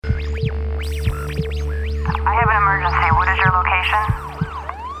I have an emergency. What is your location?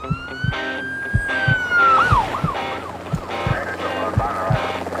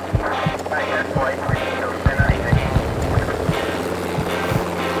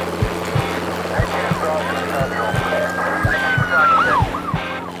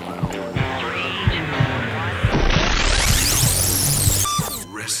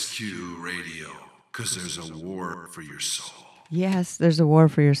 Rescue Radio, because there's a war for your soul. Yes, there's a war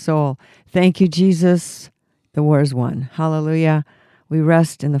for your soul. Thank you, Jesus. The war is won. Hallelujah. We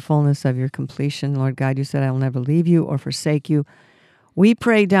rest in the fullness of your completion. Lord God, you said, I will never leave you or forsake you. We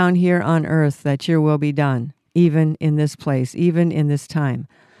pray down here on earth that your will be done, even in this place, even in this time,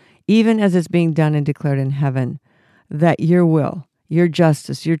 even as it's being done and declared in heaven, that your will, your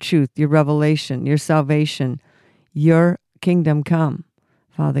justice, your truth, your revelation, your salvation, your kingdom come,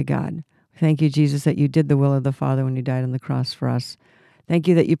 Father God. Thank you, Jesus, that you did the will of the Father when you died on the cross for us. Thank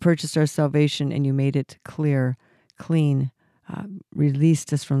you that you purchased our salvation and you made it clear, clean,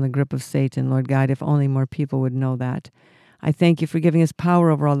 released us from the grip of Satan. Lord God, if only more people would know that. I thank you for giving us power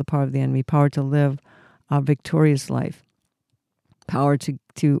over all the power of the enemy, power to live a victorious life, power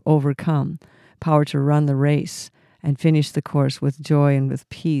to overcome, power to run the race and finish the course with joy and with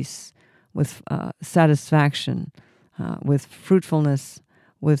peace, with satisfaction, with fruitfulness,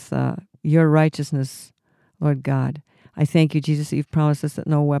 with your righteousness, Lord God. I thank you, Jesus, that you've promised us that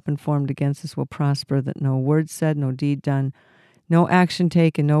no weapon formed against us will prosper, that no word said, no deed done, no action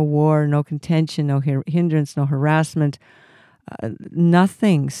taken, no war, no contention, no hindrance, no harassment,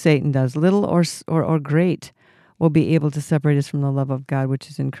 nothing Satan does, little or great, will be able to separate us from the love of God, which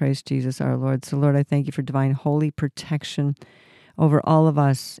is in Christ Jesus our Lord. So, Lord, I thank you for divine holy protection over all of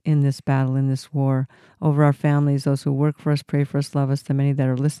us in this battle, in this war, over our families, those who work for us, pray for us, love us, the many that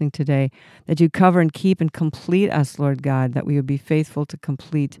are listening today, that you cover and keep and complete us, Lord God, that we would be faithful to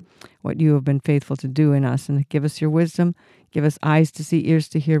complete what you have been faithful to do in us. And give us your wisdom, give us eyes to see, ears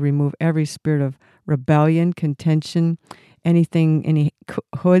to hear, remove every spirit of rebellion, contention, anything, any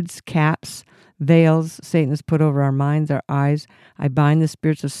hoods, caps, veils Satan has put over our minds, our eyes. I bind the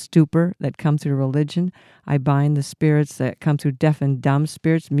spirits of stupor that come through religion. I bind the spirits that come through deaf and dumb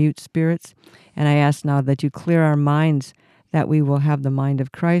spirits, mute spirits. And I ask now that you clear our minds, that we will have the mind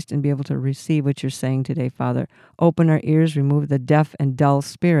of Christ and be able to receive what you're saying today, Father. Open our ears, remove the deaf and dull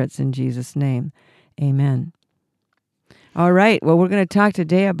spirits in Jesus' name. Amen. All right. Well, we're going to talk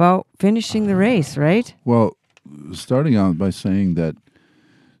today about finishing the race, right? Well, starting out by saying that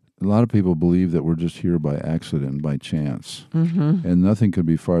a lot of people believe that we're just here by accident, by chance, and nothing could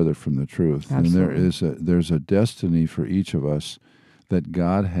be farther from the truth. Absolutely. And there's a destiny for each of us that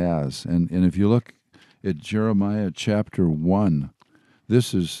God has. And if you look at Jeremiah chapter 1,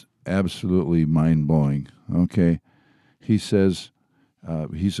 this is absolutely mind-blowing, okay? He says,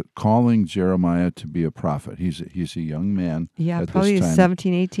 he's calling Jeremiah to be a prophet. He's a young man. Yeah, at probably this time.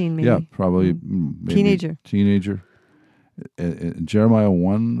 17, 18 maybe. Yeah, probably maybe Teenager. Jeremiah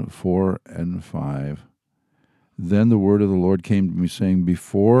 1, 4, and 5. Then the word of the Lord came to me, saying,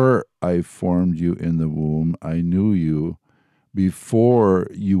 Before I formed you in the womb, I knew you. Before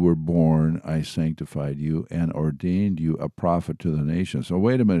you were born, I sanctified you and ordained you a prophet to the nations. So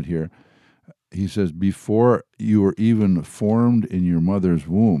wait a minute here. He says, before you were even formed in your mother's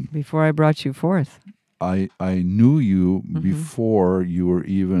womb. Before I brought you forth. I knew you before you were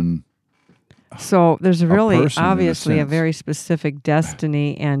even... So there's really, person, obviously, a sense. very specific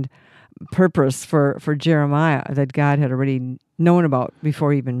destiny and purpose for Jeremiah that God had already known about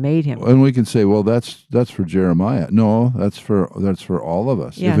before he even made him. And we can say, well, that's for Jeremiah. No, that's for all of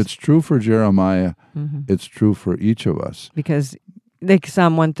us. Yes. If it's true for Jeremiah, it's true for each of us. Because like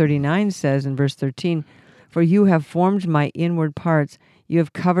Psalm 139 says in verse 13, For you have formed my inward parts, you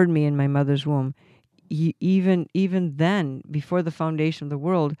have covered me in my mother's womb. Even then, before the foundation of the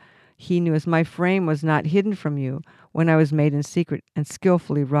world, he knew us. My frame was not hidden from you when I was made in secret and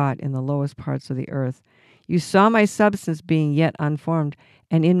skillfully wrought in the lowest parts of the earth. You saw my substance being yet unformed,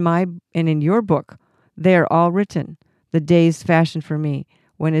 and in your book they are all written, the days fashioned for me,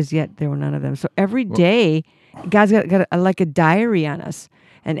 when as yet there were none of them. So every day, God's got like a diary on us,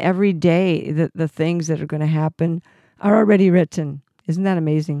 and every day the things that are going to happen are already written. Isn't that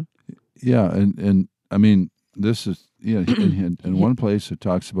amazing? Yeah, and I mean, this is, in one place it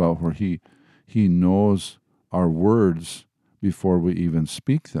talks about where he knows our words before we even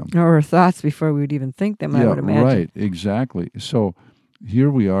speak them. Or our thoughts before we would even think them, I would imagine. Right, exactly. So here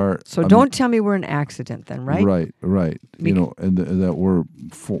we are. So don't tell me we're an accident then, right? Right. And that we're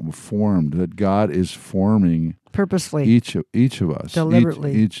formed, that God is forming purposely each of us.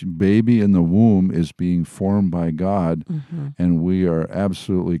 Deliberately. Each baby in the womb is being formed by God, and we are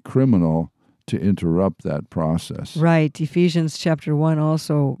absolutely criminal to interrupt that process. Right. Ephesians chapter 1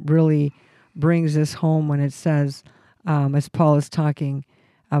 also really brings this home when it says, as Paul is talking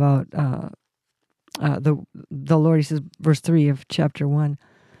about the Lord, he says, verse 3 of chapter 1,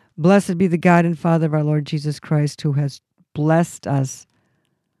 "Blessed be the God and Father of our Lord Jesus Christ, who has blessed us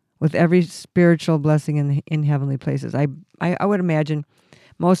with every spiritual blessing in heavenly places." I would imagine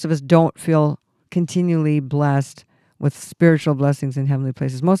most of us don't feel continually blessed with spiritual blessings in heavenly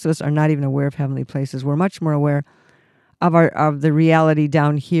places. Most of us are not even aware of heavenly places. We're much more aware of the reality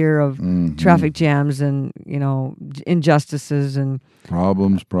down here of traffic jams and injustices and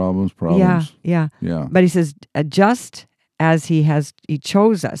Problems. Yeah. Yeah. But he says, just as he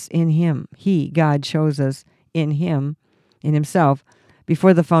chose us in him, God chose us in him, in himself,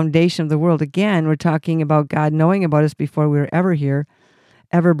 before the foundation of the world. Again, we're talking about God knowing about us before we were ever here,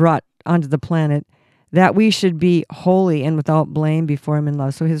 ever brought onto the planet, that we should be holy and without blame before him in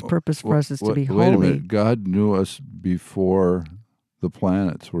love. So his purpose for us is to be holy. Wait a minute. God knew us before the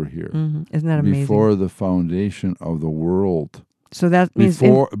planets were here. Isn't that amazing? Before the foundation of the world. So that means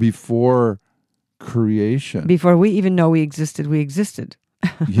before creation. Before we even know we existed.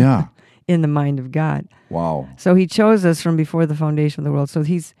 Yeah. In the mind of God. Wow. So he chose us from before the foundation of the world. So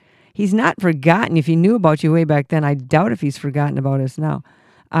he's not forgotten. If he knew about you way back then, I doubt if he's forgotten about us now.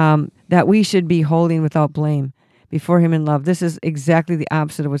 That we should be holy and without blame before him in love. This is exactly the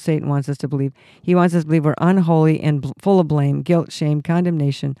opposite of what Satan wants us to believe. He wants us to believe we're unholy and full of blame, guilt, shame,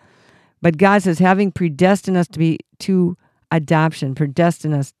 condemnation. But God says, having predestined us to adoption,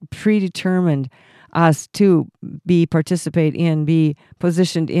 predestined us, predetermined us to participate in, be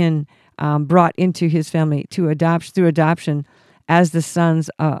positioned in, brought into his family, through adoption as the sons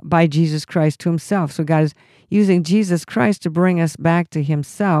by Jesus Christ to himself. So God is using Jesus Christ to bring us back to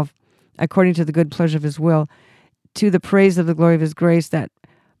himself according to the good pleasure of his will, to the praise of the glory of his grace, that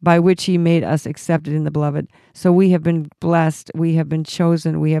by which he made us accepted in the beloved. So we have been blessed, we have been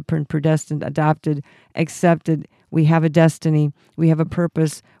chosen, we have been predestined, adopted, accepted. We have a destiny, we have a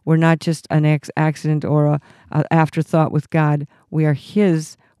purpose. We're not just an accident or a afterthought with God. We are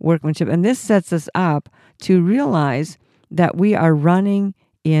his workmanship. And this sets us up to realize that we are running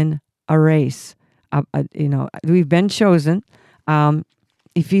in a race. We've been chosen.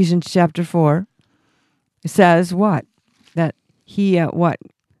 Ephesians chapter 4 says what? That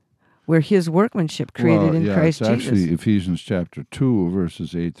we're his workmanship created in Christ Jesus. It's actually Ephesians chapter 2,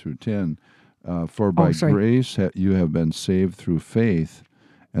 verses 8 through 10. For by grace you have been saved through faith,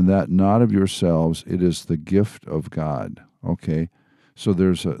 and that not of yourselves, it is the gift of God. Okay? So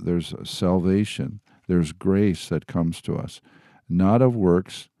there's a salvation. There's grace that comes to us. Not of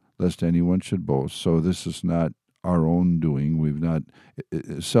works, lest anyone should boast. So this is not our own doing.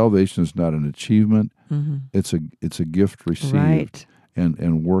 Salvation is not an achievement. It's a gift received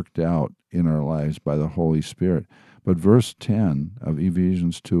and worked out in our lives by the Holy Spirit. But verse 10 of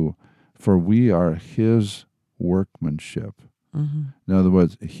Ephesians 2, for we are his workmanship. In other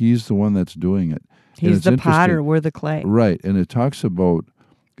words, he's the one that's doing it. He's the potter, we're the clay. Right, and it talks about,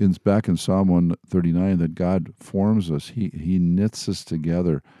 back in Psalm 139, that God forms us. He knits us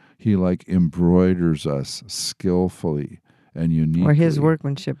together. He embroiders us skillfully and uniquely. Or his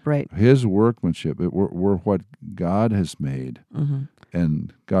workmanship, right. His workmanship. We're what God has made.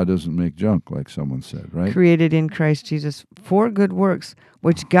 And God doesn't make junk, like someone said, right? Created in Christ Jesus for good works,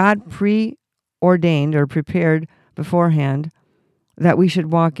 which God preordained or prepared beforehand that we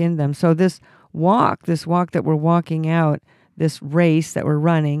should walk in them. So this walk that we're walking out, this race that we're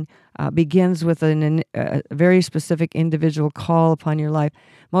running, begins with a very specific individual call upon your life.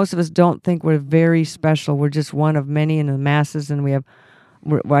 Most of us don't think we're very special. We're just one of many in the masses, and we're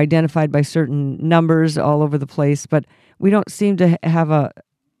identified by certain numbers all over the place, but we don't seem to have a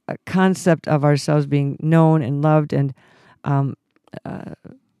concept of ourselves being known and loved, and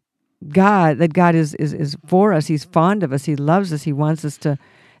God is for us. He's fond of us. He loves us. He wants us to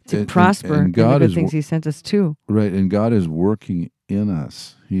prosper and God in the good things he sent us to. Right, and God is working in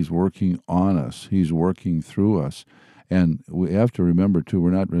us. He's working on us. He's working through us. And we have to remember, too,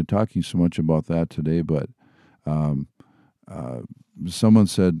 we're not really talking so much about that today, but someone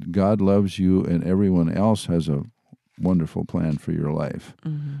said, God loves you and everyone else has a wonderful plan for your life.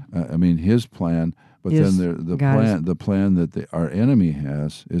 His plan, but then the plan that our enemy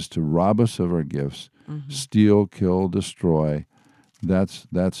has is to rob us of our gifts, steal, kill, destroy.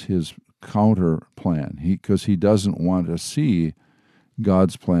 That's his counter plan. Because he doesn't want to see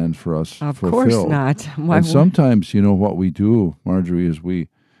God's plan for us fulfilled. Of course not. And sometimes, what we do, Marjorie, is we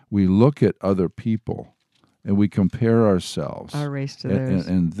look at other people and we compare ourselves. Our race to theirs.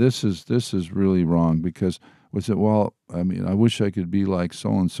 And this is really wrong, because we say, I wish I could be like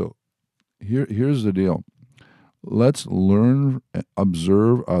so-and-so. here's the deal. Let's learn,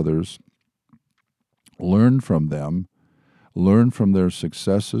 observe others, learn from them, learn from their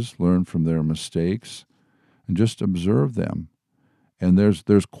successes, learn from their mistakes, and just observe them. And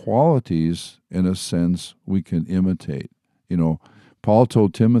there's qualities, in a sense, we can imitate. You know, Paul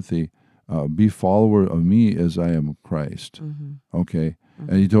told Timothy, be follower of me as I am of Christ. Okay?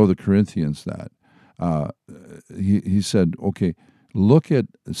 And he told the Corinthians that. He said, okay,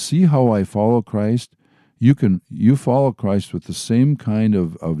 see how I follow Christ. You follow Christ with the same kind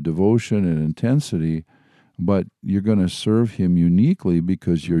of devotion and intensity, but you're going to serve him uniquely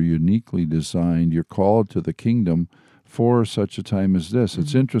because you're uniquely designed. You're called to the kingdom for such a time as this.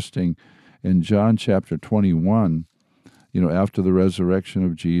 It's interesting, in John chapter 21, after the resurrection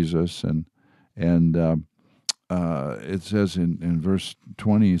of Jesus, and it says in verse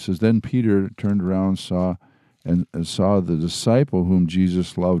 20, it says, then Peter turned around and saw the disciple whom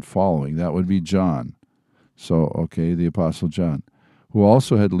Jesus loved following. That would be John. So, okay, the Apostle John, who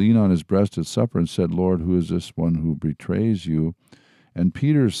also had leaned on his breast at supper and said, Lord, who is this one who betrays you? And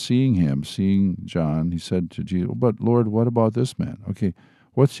Peter, seeing John, he said to Jesus, but Lord, what about this man? Okay,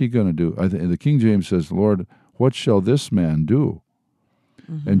 what's he going to do? The King James says, Lord, what shall this man do?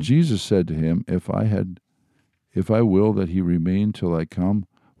 And Jesus said to him, if I will that he remain till I come,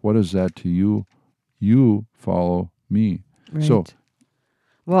 what is that to you? You follow me. Right. So,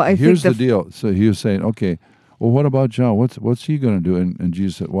 well, here's the deal. So he was saying, okay, well, what about John? What's he going to do? And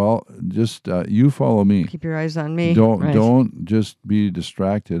Jesus said, well, just you follow me. Keep your eyes on me. Don't just be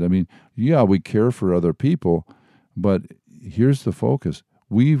distracted. I mean, yeah, we care for other people, but here's the focus.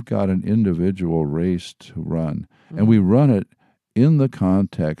 We've got an individual race to run, and we run it in the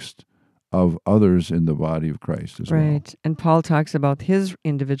context of others in the body of Christ as well. Right. And Paul talks about his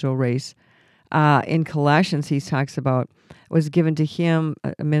individual race. In Colossians, he talks about was given to him,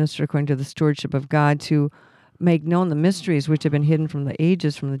 a minister according to the stewardship of God, to make known the mysteries which have been hidden from the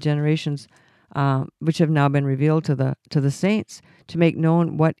ages, from the generations, which have now been revealed to the saints, to make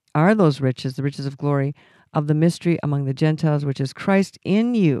known what are those riches, the riches of glory of the mystery among the Gentiles, which is Christ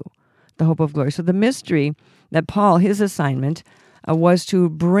in you, the hope of glory. So the mystery that Paul, his assignment, was to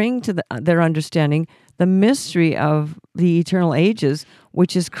bring to their understanding the mystery of the eternal ages,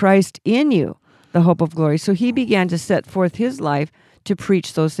 which is Christ in you, the hope of glory. So he began to set forth his life to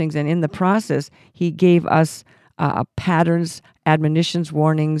preach those things. And in the process, he gave us patterns, admonitions,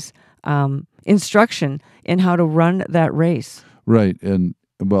 warnings, instruction in how to run that race. Right. And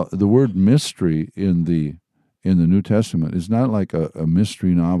the word mystery in the New Testament is not like a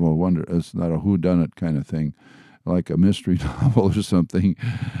mystery novel. Wonder, it's not a whodunit kind of thing, like a mystery novel or something.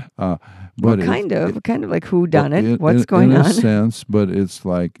 But kind of like whodunit. What's going on? In a sense, but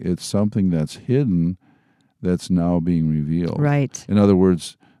it's something that's hidden that's now being revealed. Right. In other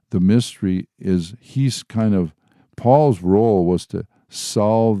words, the mystery is Paul's role was to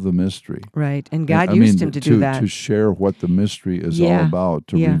solve the mystery. Right. And God used him to do that. To share what the mystery is all about,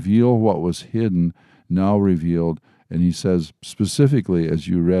 to reveal what was hidden, now revealed. And he says specifically, as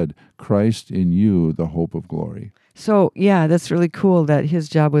you read, Christ in you, the hope of glory. So, yeah, that's really cool that his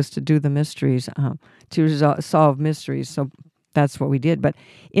job was to do the mysteries, to solve mysteries. So that's what we did. But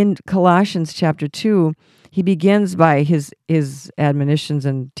in Colossians chapter 2, he begins by his admonitions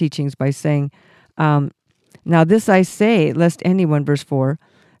and teachings by saying, now this I say, lest anyone, verse 4,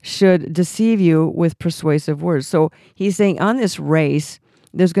 should deceive you with persuasive words. So he's saying on this race,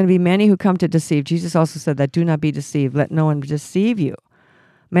 there's going to be many who come to deceive. Jesus also said that, do not be deceived. Let no one deceive you.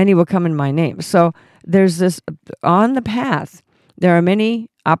 Many will come in my name. So there's this, on the path, there are many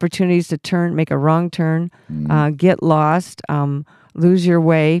opportunities to make a wrong turn, get lost, lose your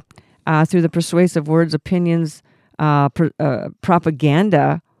way through the persuasive words, opinions,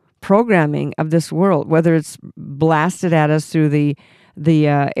 propaganda, programming of this world, whether it's blasted at us through the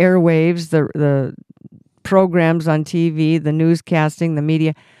airwaves, the programs on TV, the newscasting, the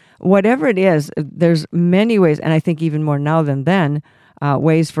media, whatever it is, there's many ways, and I think even more now than then,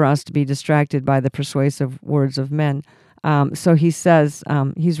 ways for us to be distracted by the persuasive words of men. So he says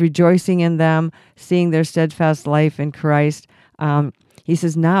he's rejoicing in them, seeing their steadfast life in Christ. He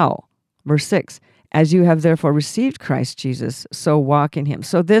says, now, verse 6, as you have therefore received Christ Jesus, so walk in him.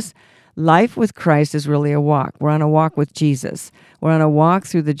 So this life with Christ is really a walk. We're on a walk with Jesus. We're on a walk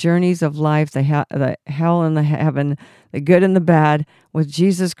through the journeys of life, the hell and the heaven, the good and the bad, with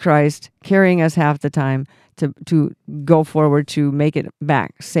Jesus Christ carrying us half the time to go forward to make it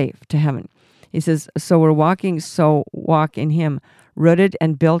back safe to heaven. He says, so walk in him, rooted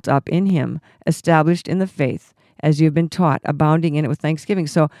and built up in him, established in the faith, as you've been taught, abounding in it with thanksgiving.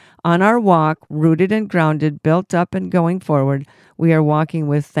 So on our walk, rooted and grounded, built up and going forward, we are walking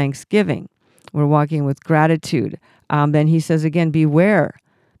with thanksgiving. We're walking with gratitude. Then he says again, beware,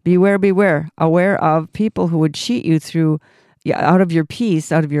 beware, beware, aware of people who would cheat you through out of your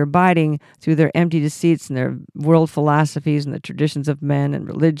peace, out of your abiding, through their empty deceits and their world philosophies and the traditions of men and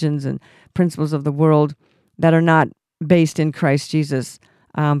religions and principles of the world that are not based in Christ Jesus.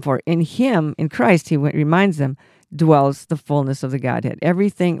 For in him, in Christ, he reminds them, dwells the fullness of the Godhead.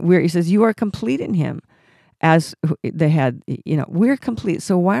 Everything, he says, you are complete in him as the head. We're complete.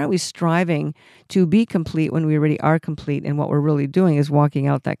 So why are we striving to be complete when we already are complete? And what we're really doing is walking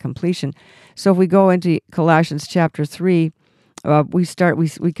out that completion. So if we go into Colossians chapter 3,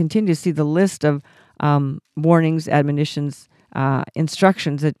 we continue to see the list of warnings, admonitions,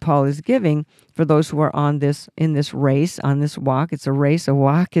 instructions that Paul is giving for those who are in this race, on this walk. It's a race, a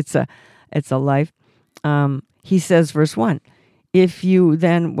walk. It's a life. He says, verse 1, if you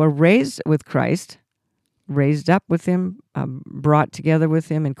then were raised with Christ, raised up with him, brought together with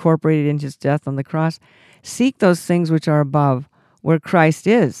him, incorporated in his death on the cross, seek those things which are above, where Christ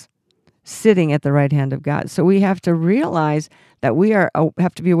is, sitting at the right hand of God. So we have to realize that we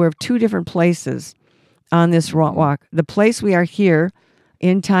have to be aware of two different places on this walk. The place we are here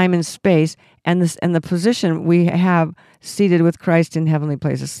in time and space, and the position we have seated with Christ in heavenly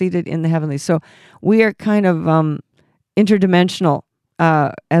places, seated in the heavenlies. So we are kind of interdimensional.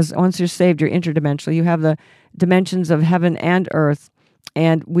 As once you're saved, you're interdimensional. You have the dimensions of heaven and earth.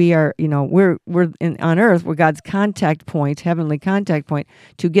 And we are, we're on earth, we're God's contact point, heavenly contact point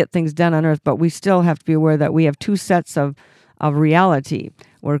to get things done on earth. But we still have to be aware that we have two sets of reality.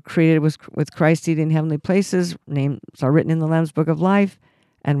 We're created with Christ seated in heavenly places. Names are written in the Lamb's Book of Life,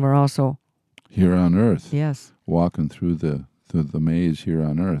 and we're also here on earth. Yes, walking through the maze here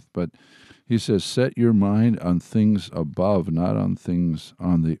on earth. But he says, set your mind on things above, not on things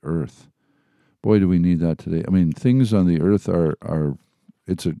on the earth. Boy, do we need that today. I mean, things on the earth are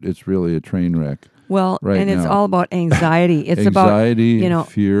it's really a train wreck. Well, right and it's now. all about anxiety. It's anxiety, about,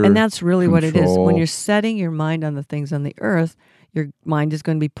 fear, and that's really control. what it is. When you're setting your mind on the things on the earth, your mind is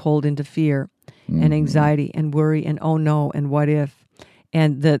going to be pulled into fear and anxiety and worry and oh no and what if.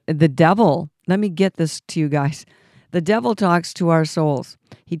 And the devil, let me get this to you guys. The devil talks to our souls.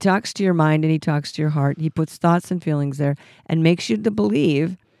 He talks to your mind and he talks to your heart. He puts thoughts and feelings there and makes you to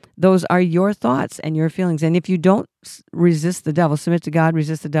believe those are your thoughts and your feelings. And if you don't resist the devil, submit to God,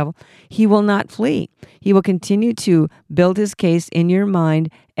 resist the devil, he will not flee. He will continue to build his case in your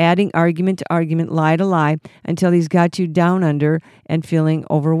mind, adding argument to argument, lie to lie, until he's got you down under and feeling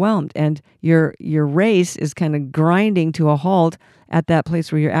overwhelmed. And your race is kind of grinding to a halt at that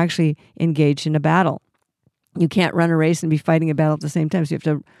place where you're actually engaged in a battle. You can't run a race and be fighting a battle at the same time. So you have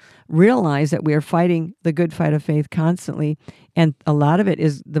to realize that we are fighting the good fight of faith constantly. And a lot of it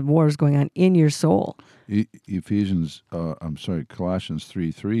is the war is going on in your soul. Colossians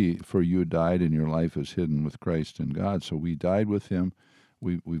 3:3, for you died and your life is hidden with Christ in God. So we died with him.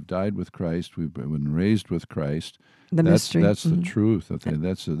 We've died with Christ. We've been raised with Christ. Mystery. That's the truth. Okay,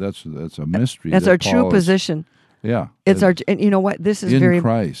 that's a mystery. That's that our Paul true is, position. Yeah. It's our, and you know what? This is in very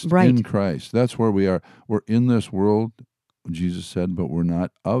Christ. Right. In Christ. That's where we are. We're in this world, Jesus said, but we're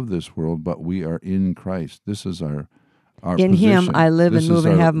not of this world, but we are in Christ. This is our in position. him I live and move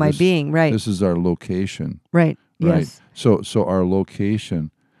and have my being. Right. This is our location. Right. Yes. So our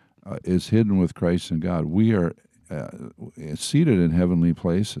location is hidden with Christ in God. We are seated in heavenly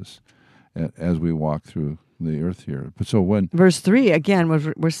places as we walk through the earth here. But so when verse 3 again,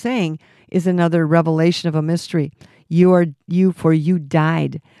 what we're saying is another revelation of a mystery. For you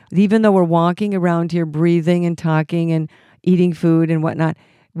died. Even though we're walking around here, breathing and talking and eating food and whatnot,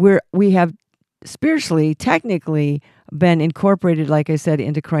 we have spiritually, technically been incorporated, like I said,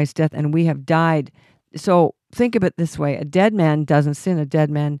 into Christ's death, and we have died. So think of it this way: a dead man doesn't sin. A dead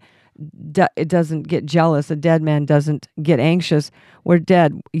man it doesn't get jealous. A dead man doesn't get anxious. We're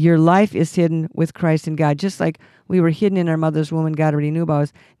dead. Your life is hidden with Christ in God. Just like we were hidden in our mother's womb and God already knew about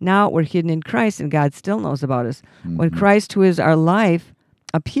us. Now we're hidden in Christ and God still knows about us. Mm-hmm. When Christ, who is our life,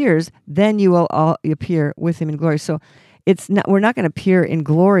 appears, then you will all appear with him in glory. So we're not going to appear in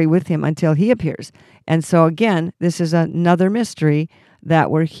glory with him until he appears. And so again, this is another mystery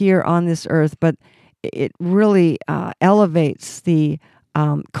that we're here on this earth, but it really elevates the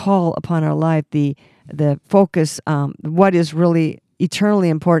call upon our life, the focus, what is really eternally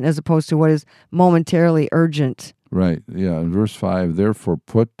important as opposed to what is momentarily urgent. Right, yeah. In verse 5, therefore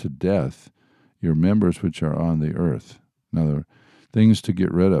put to death your members which are on the earth. Another things to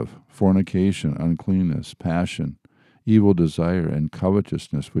get rid of: fornication, uncleanness, passion, evil desire, and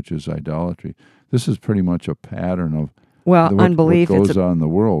covetousness, which is idolatry. This is pretty much a pattern of unbelief. What goes on in the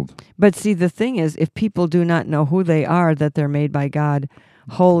world. But see, the thing is, if people do not know who they are, that they're made by God,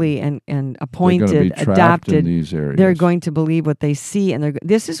 holy and appointed, they're going to be trapped adopted, in these areas. they're going to believe what they see, and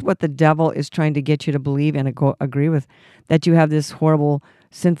this is what the devil is trying to get you to believe and agree with, that you have this horrible,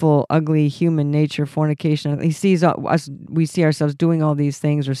 sinful, ugly human nature, fornication. He sees us. We see ourselves doing all these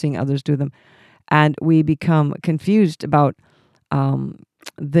things, or seeing others do them, and we become confused about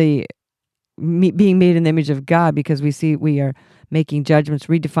being made in the image of God, because we are making judgments,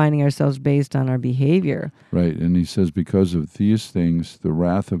 redefining ourselves based on our behavior. Right, and he says, because of these things, the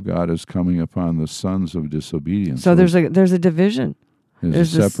wrath of God is coming upon the sons of disobedience. So there's a division.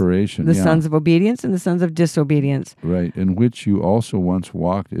 There's a separation. The sons of obedience and the sons of disobedience. Right, in which you also once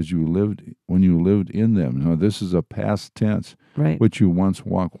walked when you lived in them. Now, this is a past tense. Right. Which you once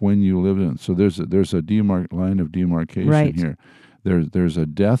walked when you lived in. So there's a line of demarcation here. There's a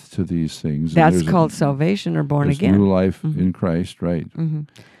death to these things. That's called salvation, or born again. New life in Christ, right? Mm-hmm.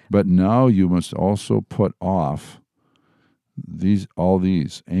 But now you must also put off all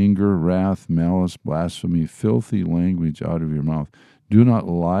these: anger, wrath, malice, blasphemy, filthy language out of your mouth. Do not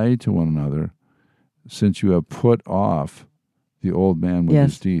lie to one another, since you have put off the old man with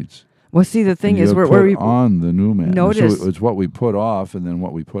his deeds. Well, see, the thing is, we're put on the new man. Notice, so it's what we put off, and then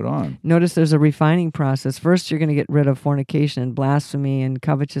what we put on. Notice there's a refining process. First, you're going to get rid of fornication and blasphemy and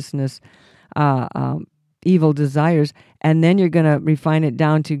covetousness, evil desires, and then you're going to refine it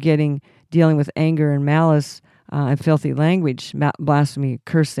down to dealing with anger and malice and filthy language, blasphemy,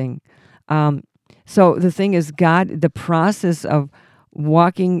 cursing. So the thing is, God, the process of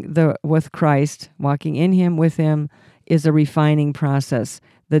walking with Christ, walking in Him, with Him, is a refining process.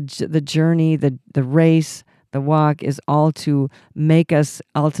 The journey, the race, the walk is all to make us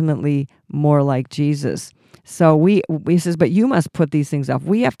ultimately more like Jesus. So he says, but you must put these things off.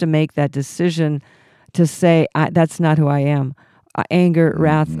 We have to make that decision to say, that's not who I am. Anger,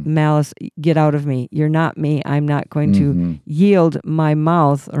 wrath, malice, get out of me. You're not me. I'm not going to yield my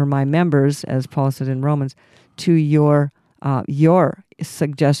mouth or my members, as Paul said in Romans, to your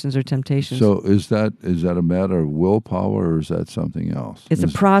suggestions or temptations. So is that a matter of willpower, or is that something else? It's a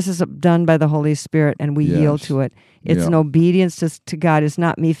process done by the Holy Spirit, and we yield to it. It's an obedience to God. It's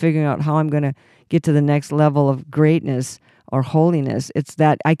not me figuring out how I'm going to get to the next level of greatness or holiness. It's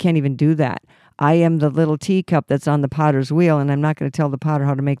that I can't even do that. I am the little teacup that's on the potter's wheel, and I'm not going to tell the potter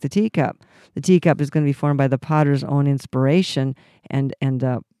how to make the teacup. The teacup is going to be formed by the potter's own inspiration and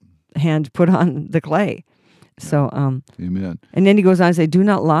hand put on the clay. So, Amen. And then he goes on to say, do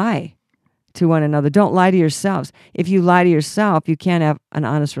not lie to one another. Don't lie to yourselves. If you lie to yourself, you can't have an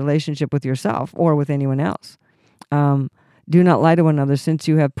honest relationship with yourself or with anyone else. Do not lie to one another, since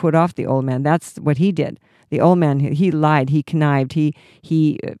you have put off the old man. That's what he did. The old man, he lied, he connived, he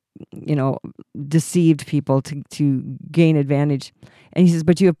deceived people to gain advantage. And he says,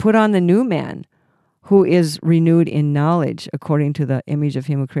 but you have put on the new man, who is renewed in knowledge according to the image of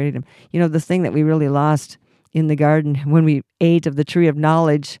Him who created him. The thing that we really lost in the garden when we ate of the tree of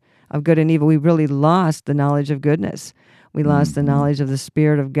knowledge of good and evil, we really lost the knowledge of goodness. We lost the knowledge of the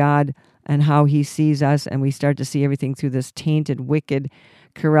Spirit of God and how He sees us, and we start to see everything through this tainted, wicked,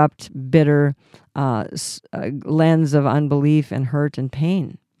 corrupt, bitter lens of unbelief and hurt and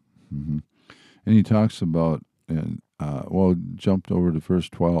pain. Mm-hmm. And he talks about, jumped over to verse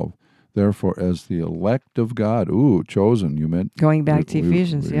 12. Therefore, as the elect of God, chosen, you meant. Going back to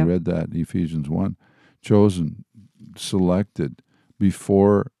Ephesians, we read that, Ephesians 1. Chosen, selected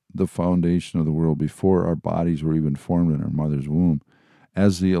before the foundation of the world, before our bodies were even formed in our mother's womb.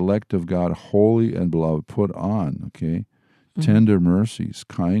 As the elect of God, holy and beloved, put on, tender mercies,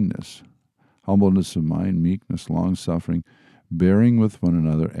 kindness, humbleness of mind, meekness, long-suffering, bearing with one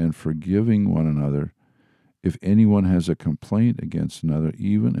another, and forgiving one another. If anyone has a complaint against another,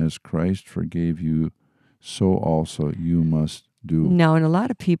 even as Christ forgave you, so also you must do. Now, and a lot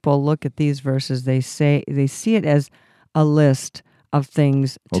of people look at these verses, they see it as a list of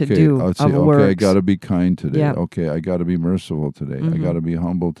things to do, works. I got to be kind today. Yeah. Okay, I got to be merciful today. I got to be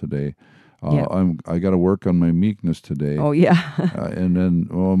humble today. I got to work on my meekness today. Oh, yeah. And then,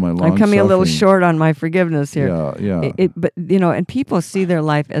 my long I'm coming a little suffering. short on my forgiveness here. Yeah. But and people see their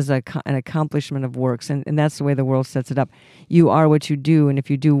life as an accomplishment of works, and that's the way the world sets it up. You are what you do, and if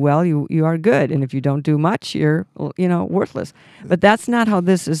you do well, you are good, and if you don't do much, you're worthless. But that's not how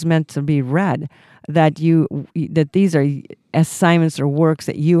this is meant to be read. That these are assignments or works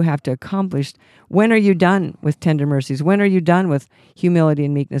that you have to accomplish. When are you done with tender mercies? When are you done with humility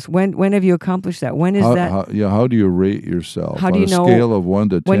and meekness? When have you accomplished that? When is that? How do you rate yourself? How do you know on a scale of 1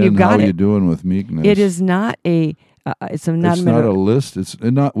 to 10, when you've got how are it? you doing with meekness? It is not a It's not It's a matter. not a list. It's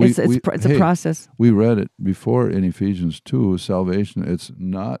not. It's a process. We read it before in Ephesians 2. Salvation. It's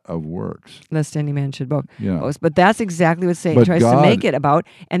not of works. Lest any man should boast. Yeah. But that's exactly what Satan But tries God- to make it about.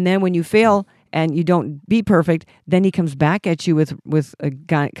 And then when you fail and you don't be perfect, then he comes back at you with a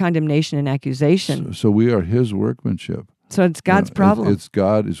condemnation and accusation. So we are His workmanship. So it's God's You know, problem. It's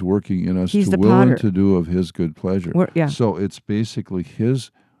God is working in us He's to the will and potter. to do of His good pleasure. Yeah. So it's basically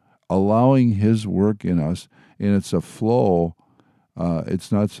His allowing His work in us, and it's a flow. It's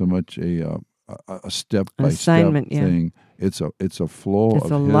not so much a step by step assignment, yeah. thing. It's a flow It's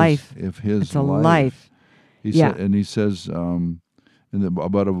of a His, life. Of His It's a life. He Yeah. said, and He says,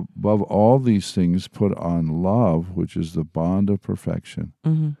 but above all these things, put on love, which is the bond of perfection,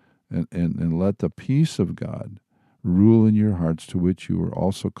 and let the peace of God rule in your hearts, to which you were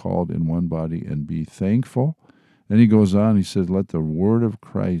also called in one body, and be thankful. Then he goes on, he says, let the word of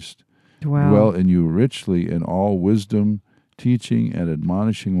Christ dwell in you richly in all wisdom, teaching and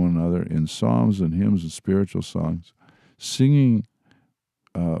admonishing one another in psalms and hymns and spiritual songs, singing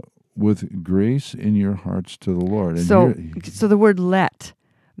with grace in your hearts to the Lord. And So the word let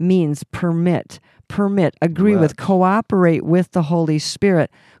means permit, agree with, Let. cooperate with the Holy Spirit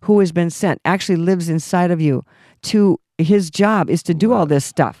who has been sent, actually lives inside of you. His job is to do all this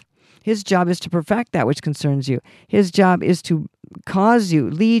stuff. His job is to perfect that which concerns you. His job is to cause you,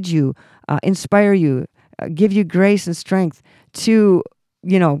 lead you, inspire you, give you grace and strength to,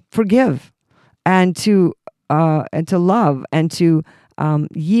 forgive and to love and to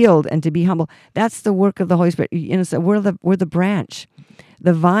yield and to be humble. That's the work of the Holy Spirit. We're the branch.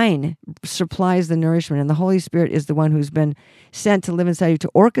 The vine supplies the nourishment, and the Holy Spirit is the one who's been sent to live inside you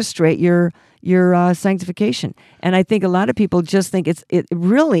to orchestrate your sanctification. And I think a lot of people just think it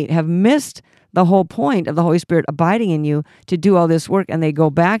really have missed the whole point of the Holy Spirit abiding in you to do all this work, and they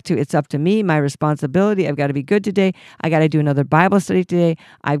go back to, it's up to me, my responsibility. I've got to be good today. I got to do another Bible study today.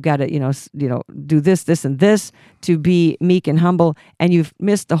 I've got to do this, and this to be meek and humble. And you've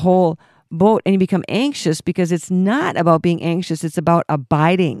missed the whole boat, and you become anxious because it's not about being anxious. It's about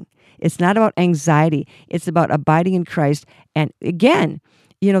abiding. It's not about anxiety. It's about abiding in Christ. And again,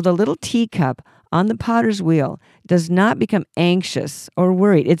 the little teacup on the potter's wheel does not become anxious or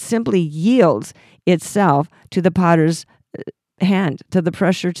worried. It simply yields itself to the potter's hand, to the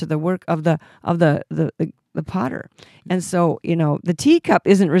pressure, to the work of the potter. And so, the teacup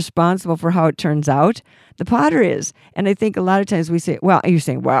isn't responsible for how it turns out. The potter is. And I think a lot of times we say, well, you're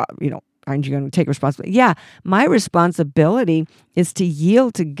saying, well, aren't you going to take responsibility? Yeah, my responsibility is to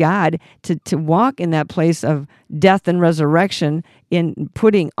yield to God, to walk in that place of death and resurrection in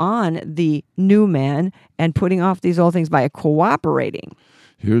putting on the new man and putting off these old things by cooperating.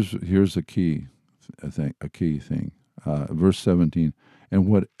 Here's a key thing. Verse 17, and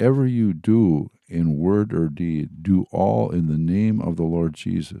whatever you do in word or deed, do all in the name of the Lord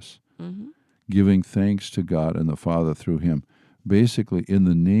Jesus, giving thanks to God and the Father through Him. Basically, in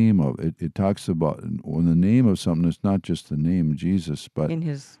the name of it, it talks about when the name of something is not just the name Jesus, but In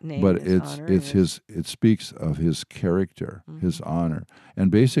His name, but His it's honor, His. It speaks of His character, His honor, and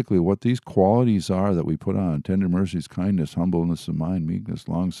basically what these qualities are that we put on: tender mercies, kindness, humbleness of mind, meekness,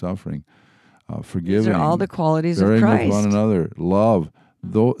 long suffering, forgiving. These are all the qualities of bearing Christ. with one another, love.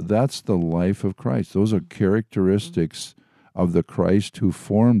 Though that's the life of Christ. Those are characteristics of the Christ who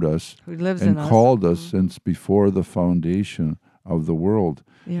formed us Who lives and in us. called us since before the foundation of the world.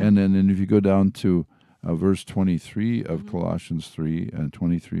 Yeah. And then if you go down to verse 23 of Colossians 3 and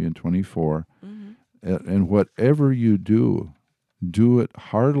 23 and 24, and whatever you do, do it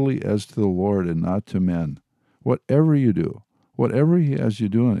heartily as to the Lord and not to men. Whatever you do, whatever He has you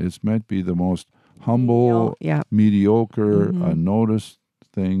doing, it's meant to be the most humble, Yeah. mediocre, unnoticed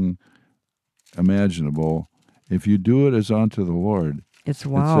thing imaginable. If you do it as unto the Lord, It's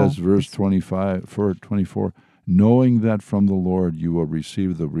wow. it says, verse 24, knowing that from the Lord you will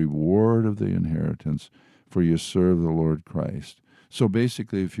receive the reward of the inheritance, for you serve the Lord Christ. So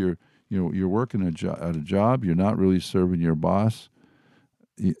basically, if you're working at a job, you're not really serving your boss.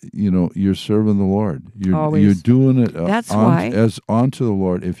 You're serving the Lord. You're doing it as unto the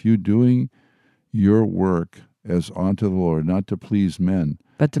Lord. If you're doing your work as unto the Lord, not to please men,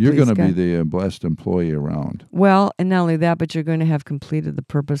 But you're going to God. be the blessed employee around. Well, and not only that, but you're going to have completed the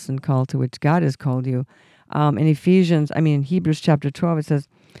purpose and call to which God has called you. In Hebrews chapter 12, it says,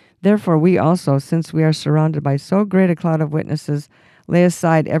 therefore we also, since we are surrounded by so great a cloud of witnesses, lay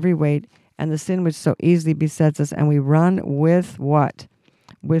aside every weight and the sin which so easily besets us, and we run with what?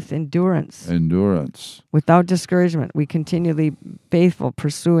 With endurance. Endurance. Without discouragement. We continually faithful,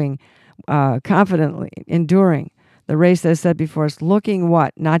 pursuing, confidently, enduring the race that is set before us, looking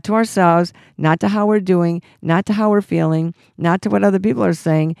what? Not to ourselves, not to how we're doing, not to how we're feeling, not to what other people are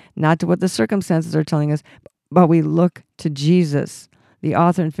saying, not to what the circumstances are telling us, but we look to Jesus, the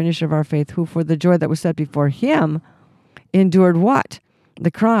author and finisher of our faith, who for the joy that was set before him endured what?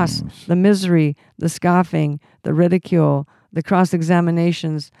 The cross, the misery, the scoffing, the ridicule, the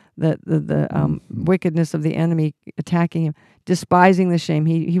cross-examinations, the wickedness of the enemy attacking him, despising the shame.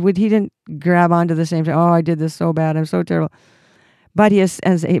 He didn't grab onto the same. Oh, I did this so bad. I'm so terrible. But he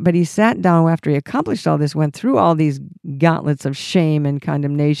sat down after he accomplished all this, went through all these gauntlets of shame and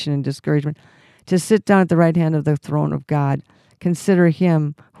condemnation and discouragement, to sit down at the right hand of the throne of God. Consider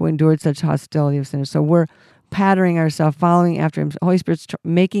him who endured such hostility of sinners. So we're patterning ourselves, following after him. The Holy Spirit's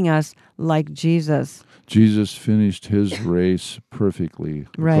making us like Jesus. Jesus finished his race perfectly,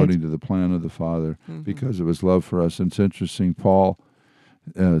 Right. according to the plan of the Father, because of his love for us. And it's interesting, Paul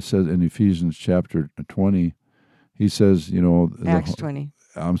says in Ephesians chapter 20, he says, you know... Acts 20.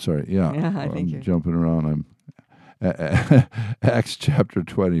 I'm sorry, yeah. Yeah, I think I'm you're... jumping around. Acts chapter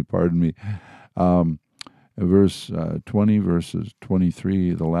 20, pardon me. Verse 20, verses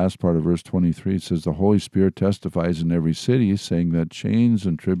 23, the last part of verse 23, it says, the Holy Spirit testifies in every city, saying that chains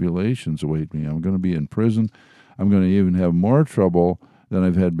and tribulations await me. I'm going to be in prison. I'm going to even have more trouble than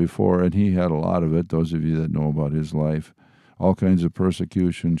I've had before. And he had a lot of it, those of you that know about his life. All kinds of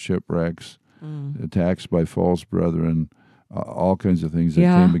persecution, shipwrecks, attacks by false brethren, all kinds of things that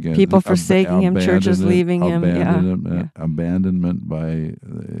came against him. People forsaking him, churches leaving him. Abandonment by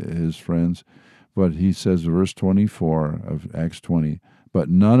his friends. But he says, verse 24 of Acts 20, but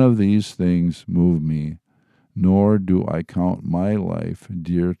none of these things move me, nor do I count my life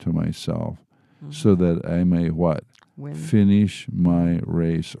dear to myself, so that I may what? Win. Finish my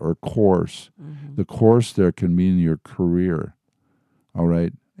race or course. The course there can mean your career, all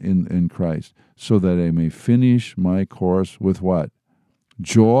right, in Christ, so that I may finish my course with what?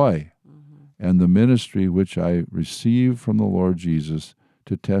 Joy. And the ministry which I received from the Lord Jesus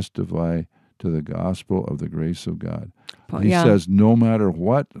to testify to the gospel of the grace of God. He says, no matter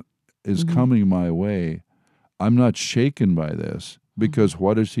what is coming my way, I'm not shaken by this, because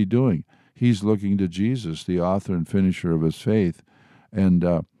what is he doing? He's looking to Jesus, the author and finisher of his faith. And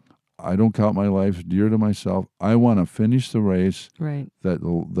I don't count my life dear to myself. I want to finish the race that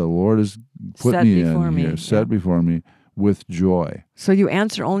the Lord has put me in here, set before me, with joy. So you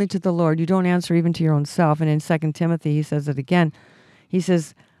answer only to the Lord. You don't answer even to your own self. And in 2 Timothy, he says it again. He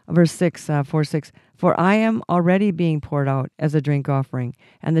says, verse 6, 4:6, for I am already being poured out as a drink offering,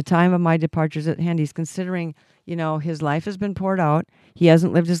 and the time of my departure is at hand. He's considering, his life has been poured out. He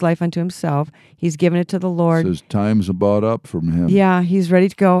hasn't lived his life unto himself. He's given it to the Lord. Says time's about up from him. Yeah, he's ready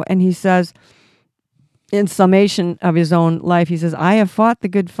to go. And he says, in summation of his own life, he says, I have fought the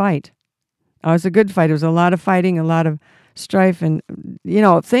good fight. Oh, it's a good fight. It was a lot of fighting, a lot of strife, and,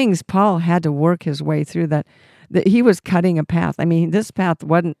 things. Paul had to work his way through that. He was cutting a path. I mean, this path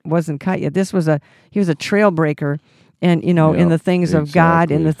wasn't cut yet. He was a trail breaker, and in the things of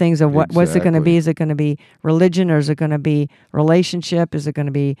God, in the things of what's it going to be? Is it going to be religion, or is it going to be relationship? Is it going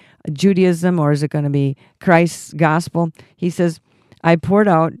to be Judaism, or is it going to be Christ's gospel? He says, I poured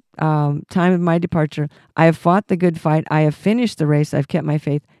out time of my departure. I have fought the good fight. I have finished the race. I've kept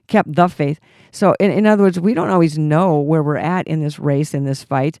the faith. So in other words, we don't always know where we're at in this race, in this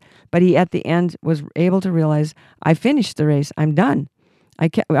fight, but he at the end was able to realize, I finished the race. I'm done.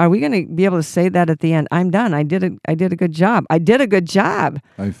 Are we going to be able to say that at the end? I'm done. I did a good job. I did a good job.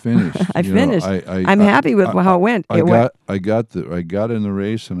 I finished. I finished. I'm happy with how it went. I got in the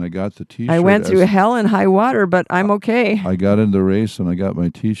race, and I got the T-shirt. I went through hell and high water, but I'm okay. I got in the race, and I got my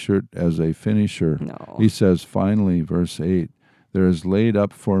T-shirt as a finisher. No. He says, finally, verse 8, there is laid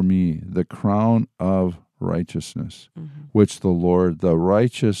up for me the crown of righteousness, which the Lord, the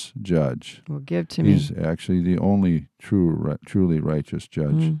righteous judge, will give to me. He's actually the only truly righteous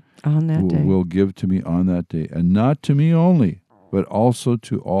judge on that day. Will give to me on that day, and not to me only, but also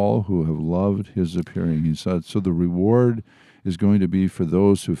to all who have loved his appearing. He said, so the reward is going to be for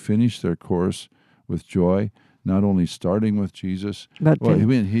those who finish their course with joy, not only starting with Jesus, but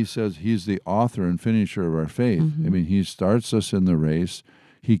he says he's the author and finisher of our faith. I mean, he starts us in the race.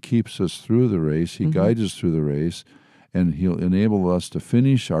 He keeps us through the race. He guides us through the race, and he'll enable us to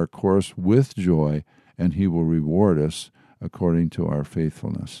finish our course with joy, and he will reward us according to our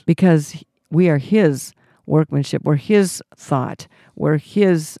faithfulness. Because we are his workmanship. We're his thought. We're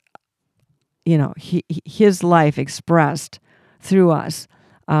his, his life expressed through us.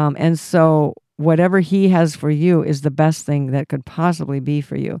 And so whatever he has for you is the best thing that could possibly be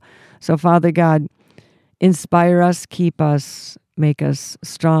for you. So, Father God, inspire us, keep us, make us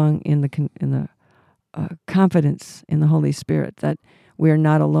strong in the confidence in the Holy Spirit that we are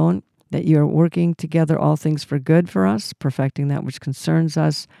not alone, that you are working together all things for good for us, perfecting that which concerns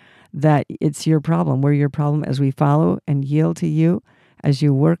us, that it's your problem. We're your problem as we follow and yield to you, as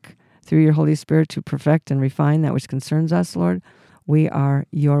you work through your Holy Spirit to perfect and refine that which concerns us, Lord. We are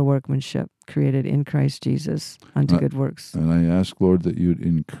your workmanship, created in Christ Jesus unto good works. And I ask, Lord, that you'd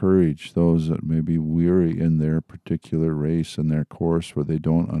encourage those that may be weary in their particular race and their course where they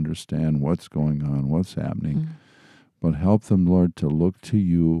don't understand what's going on, what's happening. But help them, Lord, to look to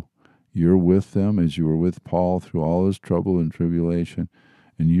you. You're with them as you were with Paul through all his trouble and tribulation.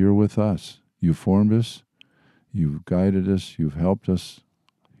 And you're with us. You formed us. You've guided us. You've helped us.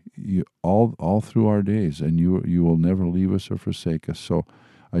 All through our days, and you will never leave us or forsake us. So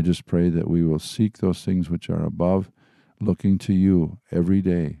I just pray that we will seek those things which are above, looking to you every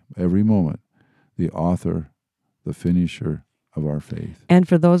day, every moment, the author, the finisher of our faith. And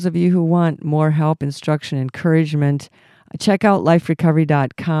for those of you who want more help, instruction, encouragement, check out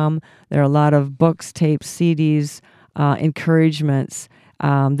liferecovery.com. There are a lot of books, tapes, CDs, encouragements.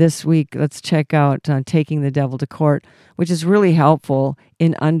 This week, let's check out Taking the Devil to Court, which is really helpful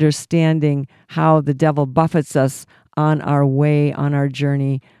in understanding how the devil buffets us on our way, on our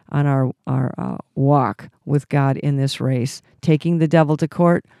journey, on our walk with God in this race. Taking the Devil to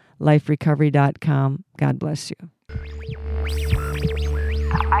Court, liferecovery.com. God bless you. I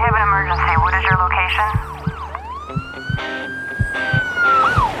have an emergency. What is your location?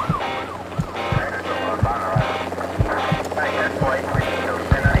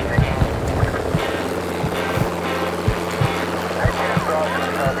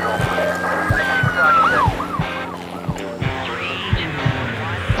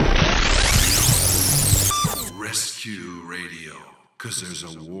 Rescue Radio, because there's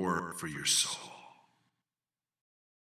a war for your soul.